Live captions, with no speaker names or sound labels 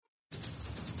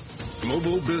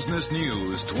Global business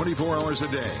news 24 hours a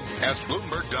day at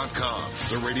Bloomberg.com,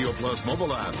 the Radio Plus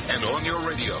mobile app, and on your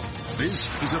radio. This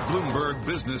is a Bloomberg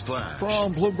Business Flash.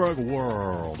 From Bloomberg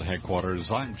World Headquarters,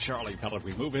 I'm Charlie Pellet.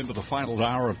 We move into the final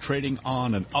hour of trading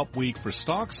on an up week for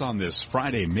stocks on this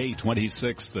Friday, May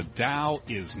 26th. The Dow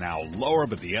is now lower,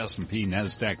 but the S&P,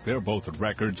 NASDAQ, they're both at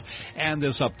records. And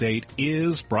this update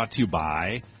is brought to you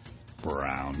by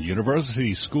Brown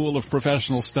University School of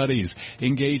Professional Studies,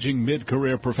 engaging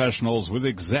mid-career professionals with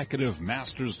executive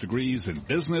master's degrees in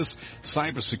business,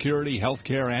 cybersecurity,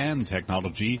 healthcare, and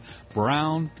technology.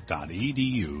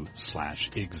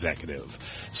 Brown.edu/executive.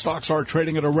 Stocks are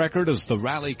trading at a record as the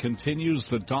rally continues.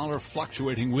 The dollar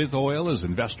fluctuating with oil as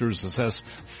investors assess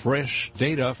fresh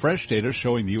data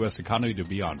showing the U.S. economy to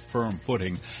be on firm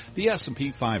footing. The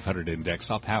S&P 500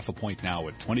 index up half a point now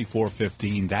at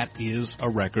 2415. That is a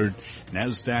record.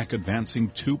 NASDAQ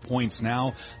advancing 2 points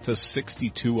now to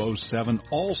 6207.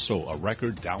 Also a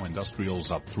record. Dow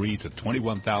Industrials up 3 to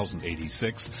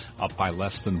 21,086, up by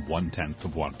less than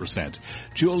 0.1%.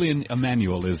 Julian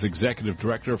Emanuel is Executive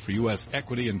Director for U.S.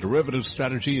 Equity and Derivative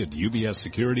Strategy at UBS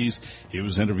Securities. He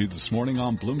was interviewed this morning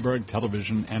on Bloomberg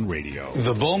Television and Radio.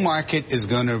 The bull market is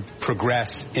going to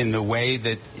progress in the way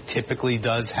that it typically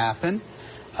does happen.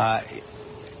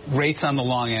 Rates on the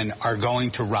long end are going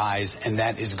to rise, and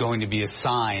that is going to be a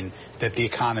sign that the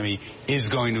economy is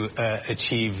going to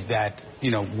achieve that,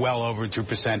 well over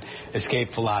 2%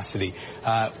 escape velocity.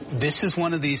 This is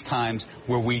one of these times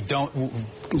where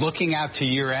looking out to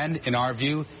year end, in our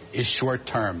view, is short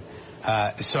term.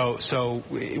 So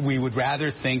we would rather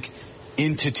think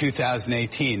into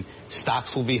 2018,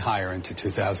 stocks will be higher into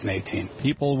 2018.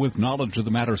 People with knowledge of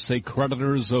the matter say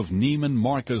creditors of Neiman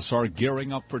Marcus are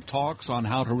gearing up for talks on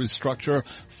how to restructure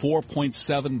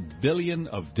 $4.7 billion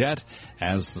of debt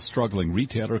as the struggling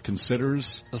retailer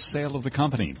considers a sale of the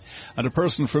company. And a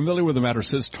person familiar with the matter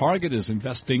says Target is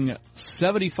investing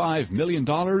 $75 million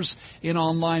in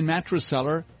online mattress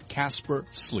seller Casper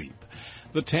Sleep.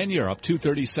 The 10-year up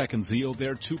 2/32 yield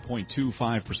there,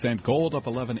 2.25%. Gold up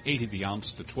 11.80 the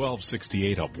ounce to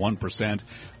 12.68, up 1%.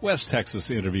 West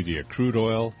Texas Intermediate crude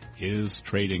oil is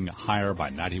trading higher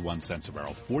by 91 cents a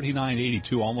barrel,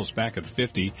 49.82, almost back at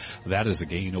 50. That is a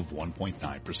gain of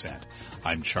 1.9%.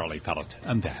 I'm Charlie Pellet,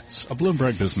 and that's a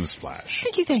Bloomberg Business Flash.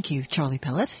 Thank you, Charlie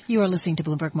Pellet. You are listening to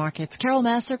Bloomberg Markets. Carol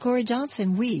Massar, Corey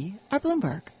Johnson. We are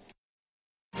Bloomberg.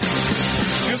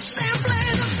 You're simply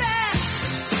the best.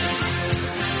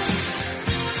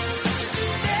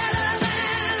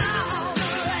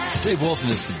 Dave Wilson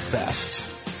is the best.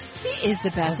 He is the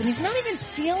best, and he's not even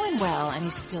feeling well, and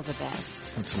he's still the best.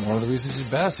 That's one of the reasons he's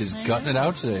best. He's gutting it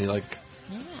out today, like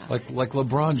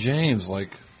LeBron James,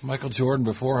 like Michael Jordan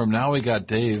before him. Now we got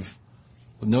Dave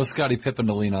with no Scottie Pippen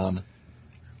to lean on.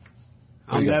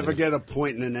 I'll never get a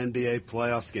point in an NBA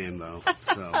playoff game, though.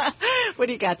 So. What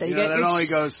do you got there? That only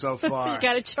goes so far. You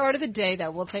got a chart of the day,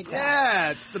 though. We'll take that.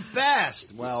 Yeah, it's the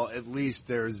best. Well, at least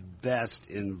there's best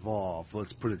involved.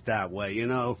 Let's put it that way.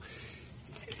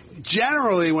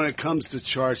 Generally when it comes to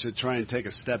charts, I try and take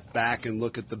a step back and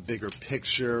look at the bigger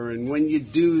picture. And when you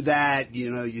do that,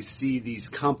 you see these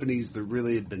companies that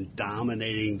really have been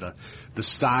dominating the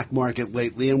stock market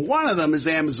lately. And one of them is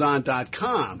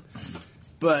Amazon.com.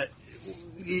 But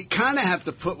you kind of have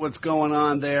to put what's going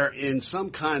on there in some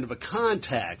kind of a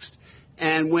context.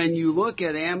 And when you look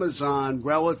at Amazon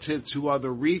relative to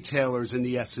other retailers in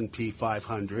the S&P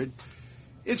 500,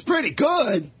 it's pretty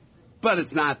good, but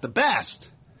it's not the best.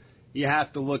 You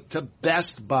have to look to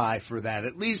Best Buy for that,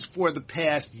 at least for the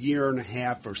past year and a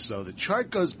half or so. The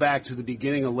chart goes back to the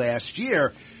beginning of last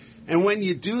year. And when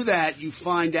you do that, you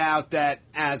find out that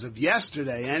as of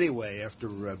yesterday anyway, after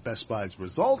Best Buy's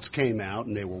results came out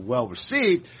and they were well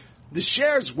received, the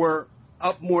shares were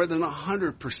up more than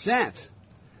 100%.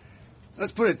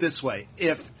 Let's put it this way.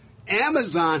 If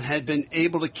Amazon had been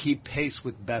able to keep pace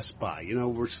with Best Buy,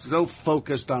 we're so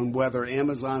focused on whether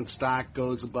Amazon stock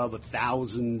goes above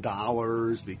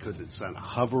 $1,000 because it's kind of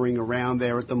hovering around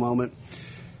there at the moment.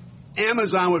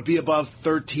 Amazon would be above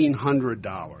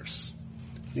 $1,300.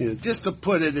 Just to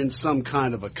put it in some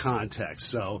kind of a context.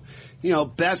 So,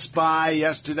 Best Buy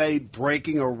yesterday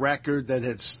breaking a record that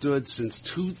had stood since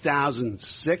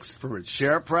 2006 for its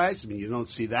share price. You don't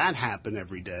see that happen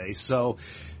every day. So,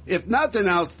 if nothing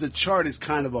else, the chart is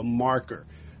kind of a marker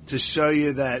to show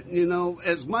you that,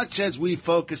 as much as we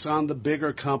focus on the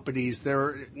bigger companies,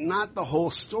 they're not the whole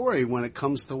story when it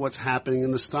comes to what's happening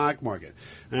in the stock market.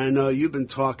 And I know you've been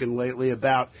talking lately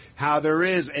about how there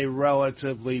is a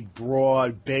relatively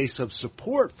broad base of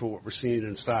support for what we're seeing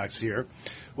in stocks here.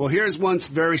 Well, here's one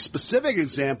very specific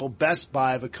example, Best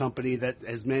Buy, of a company that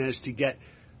has managed to get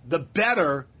the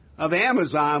better of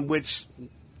Amazon, which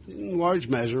in large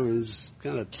measure is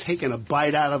kind of taking a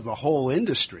bite out of the whole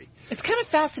industry. It's kind of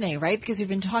fascinating, right? Because we've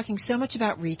been talking so much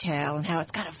about retail and how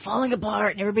it's kind of falling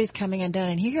apart and everybody's coming undone.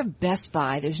 And here you have Best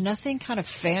Buy. There's nothing kind of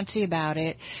fancy about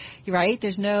it, right?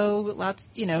 There's no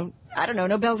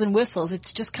no bells and whistles.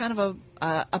 It's just kind of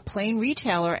a plain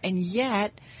retailer, and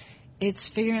yet it's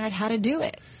figuring out how to do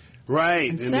it.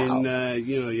 Right. I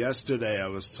mean, yesterday I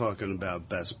was talking about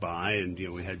Best Buy, and,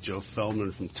 we had Joe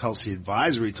Feldman from Telsey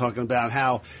Advisory talking about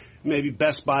how maybe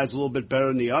Best Buy is a little bit better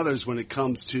than the others when it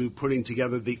comes to putting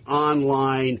together the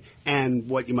online and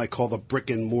what you might call the brick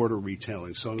and mortar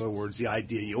retailing. So in other words, the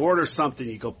idea you order something,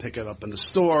 you go pick it up in the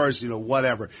stores,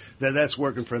 whatever. That's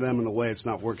working for them in a way it's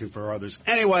not working for others.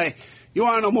 Anyway, you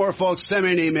want to know more, folks, send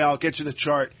me an email. I'll get you the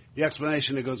chart, the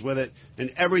explanation that goes with it,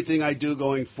 and everything I do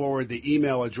going forward. The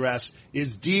email address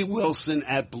is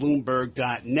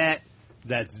dwilson@bloomberg.net.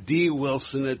 That's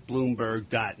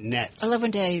dwilson@bloomberg.net. I love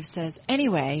when Dave says,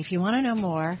 anyway, if you want to know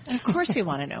more, and of course we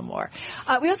want to know more.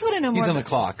 We also want to know more. He's on the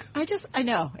clock. I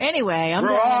know. Anyway, I'm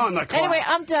We're done. on the clock. Anyway,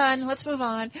 I'm done. Let's move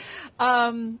on.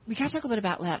 We got to talk a little bit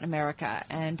about Latin America.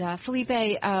 And,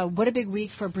 Felipe, what a big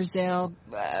week for Brazil.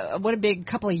 What a big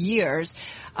couple of years.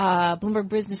 Bloomberg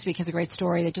Business Week has a great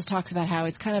story that just talks about how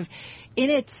it's kind of in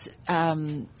its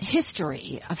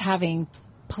history of having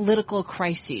political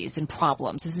crises and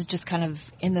problems. This is just kind of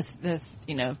in the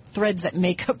threads that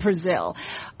make up Brazil.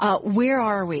 Where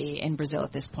are we in Brazil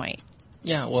at this point?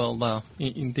 Yeah, well,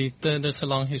 indeed, there's a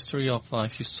long history of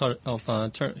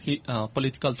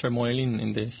political turmoil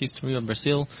in the history of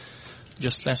Brazil.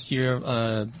 Just last year,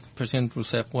 President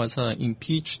Rousseff was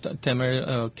impeached.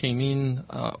 Temer came in.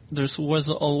 There was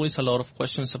always a lot of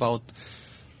questions about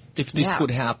if this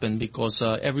could happen, because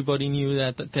everybody knew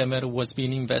that Temer was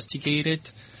being investigated.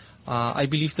 I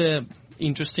believe the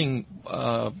interesting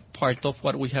part of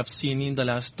what we have seen in the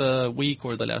last week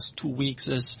or the last 2 weeks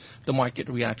is the market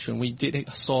reaction. We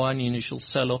saw an initial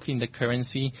sell-off in the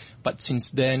currency, but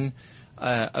since then,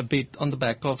 a bit on the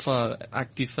back of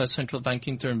active central bank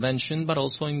intervention, but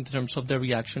also in terms of the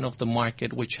reaction of the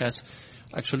market, which has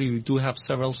actually, we do have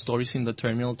several stories in the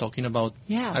terminal talking about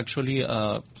actually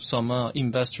some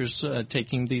investors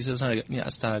taking this as a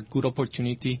good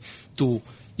opportunity to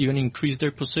even increase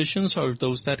their positions, or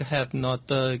those that have not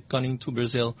gone into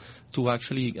Brazil to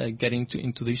actually get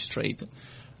into this trade.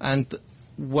 And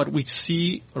what we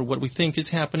see, or what we think is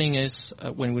happening, is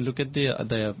when we look at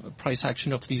the price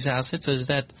action of these assets, is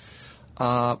that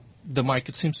the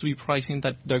market seems to be pricing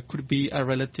that there could be a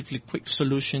relatively quick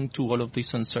solution to all of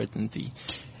this uncertainty.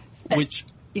 Which,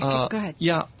 go ahead.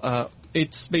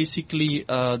 It's basically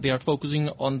they are focusing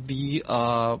on the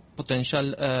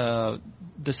potential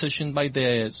decision by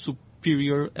the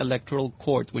Superior Electoral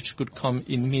Court, which could come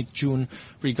in mid-June,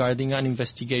 regarding an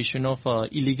investigation of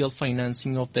illegal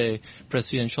financing of the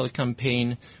presidential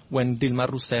campaign when Dilma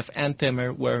Rousseff and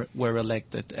Temer were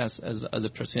elected as a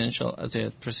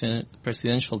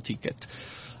presidential ticket.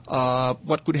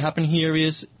 What could happen here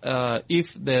is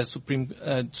if the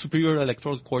Superior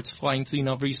Electoral Court finds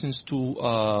enough reasons to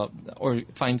or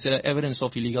finds evidence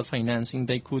of illegal financing,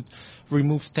 they could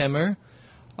remove Temer.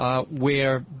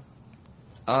 Where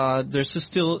there's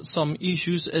still some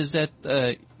issues is that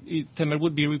Temer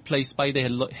would be replaced by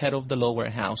the head of the lower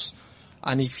house.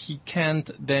 And if he can't,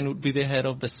 then it would be the head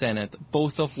of the Senate,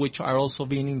 both of which are also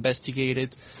being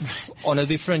investigated on a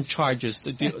different charges.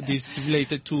 This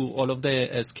related to all of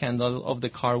the scandal of the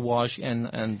car wash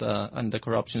and the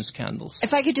corruption scandals.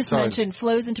 If I could just mention,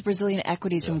 flows into Brazilian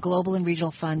equities from global and regional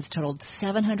funds totaled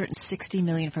 $760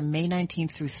 million from May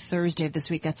 19th through Thursday of this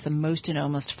week. That's the most in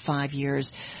almost 5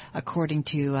 years, according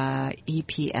to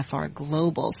EPFR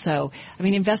Global. So, I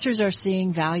mean, investors are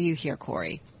seeing value here,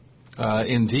 Corey.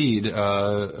 Indeed, in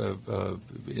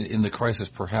the crisis,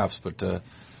 perhaps, but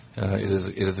it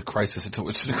is a crisis.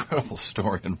 It's an incredible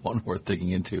story and one worth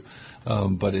digging into.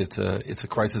 But it's a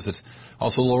crisis that's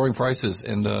also lowering prices.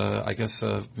 And I guess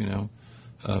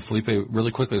Felipe,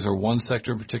 really quickly, is there one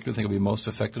sector in particular you think will be most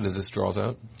affected as this draws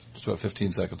out? Just about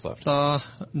 15 seconds left.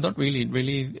 Not really.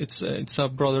 Really, it's a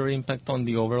broader impact on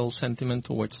the overall sentiment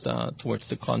towards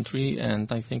the country,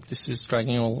 and I think this is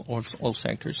dragging all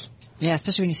sectors. Yeah,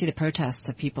 especially when you see the protests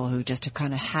of people who just have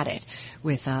kind of had it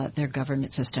with their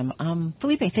government system.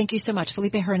 Felipe, thank you so much.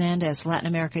 Felipe Hernandez, Latin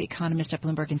America economist at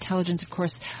Bloomberg Intelligence, of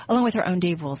course, along with our own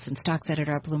Dave Wilson, stocks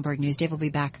editor at Bloomberg News. Dave will be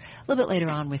back a little bit later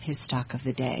on with his stock of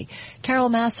the day. Carol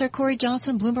Masser, Corey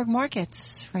Johnson, Bloomberg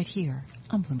Markets, right here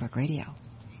on Bloomberg Radio.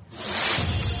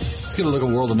 Let's get a look at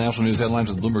world and national news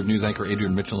headlines with Bloomberg News anchor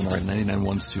Adrian Mitchell in our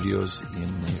 99.1 studios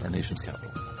in our nation's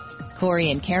capital.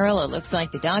 Corey and Carol, it looks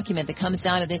like the document that comes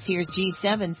out of this year's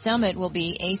G7 summit will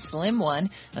be a slim one.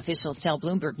 Officials tell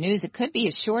Bloomberg News it could be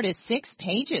as short as 6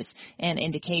 pages, an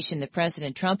indication that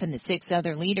President Trump and the 6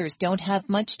 other leaders don't have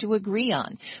much to agree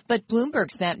on. But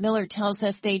Bloomberg's Matt Miller tells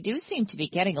us they do seem to be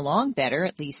getting along better,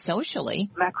 at least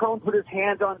socially. Macron put his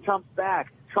hand on Trump's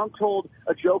back. Trump told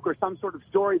a joke or some sort of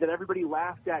story that everybody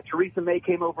laughed at. Theresa May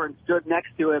came over and stood next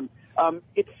to him.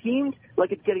 It seems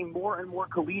like it's getting more and more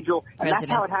collegial, and that's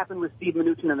how it happened with Steve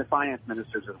Mnuchin and the finance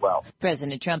ministers as well.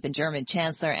 President Trump and German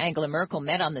Chancellor Angela Merkel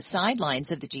met on the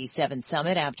sidelines of the G7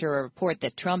 summit after a report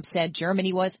that Trump said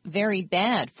Germany was very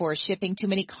bad for shipping too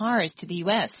many cars to the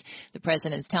U.S. The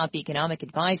president's top economic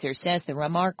advisor says the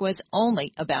remark was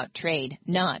only about trade,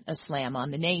 not a slam on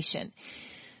the nation.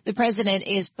 The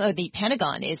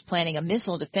Pentagon is planning a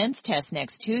missile defense test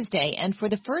next Tuesday, and for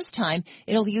the first time,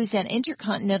 it'll use an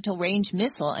intercontinental range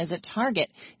missile as a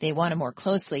target. They want to more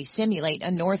closely simulate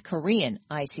a North Korean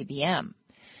ICBM.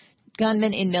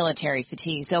 Gunmen in military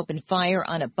fatigues opened fire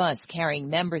on a bus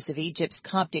carrying members of Egypt's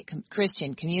Coptic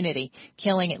Christian community,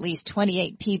 killing at least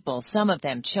 28 people, some of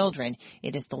them children.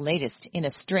 It is the latest in a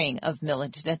string of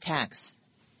militant attacks.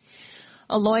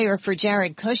 A lawyer for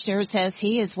Jared Kushner says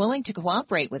he is willing to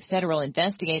cooperate with federal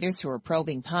investigators who are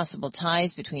probing possible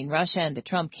ties between Russia and the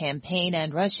Trump campaign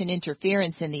and Russian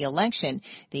interference in the election.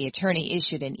 The attorney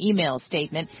issued an email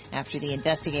statement after the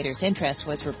investigators' interest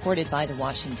was reported by the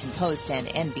Washington Post and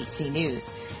NBC News.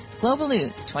 Global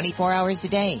News, 24 hours a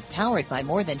day, powered by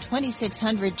more than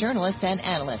 2,600 journalists and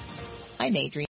analysts. I'm Adrienne.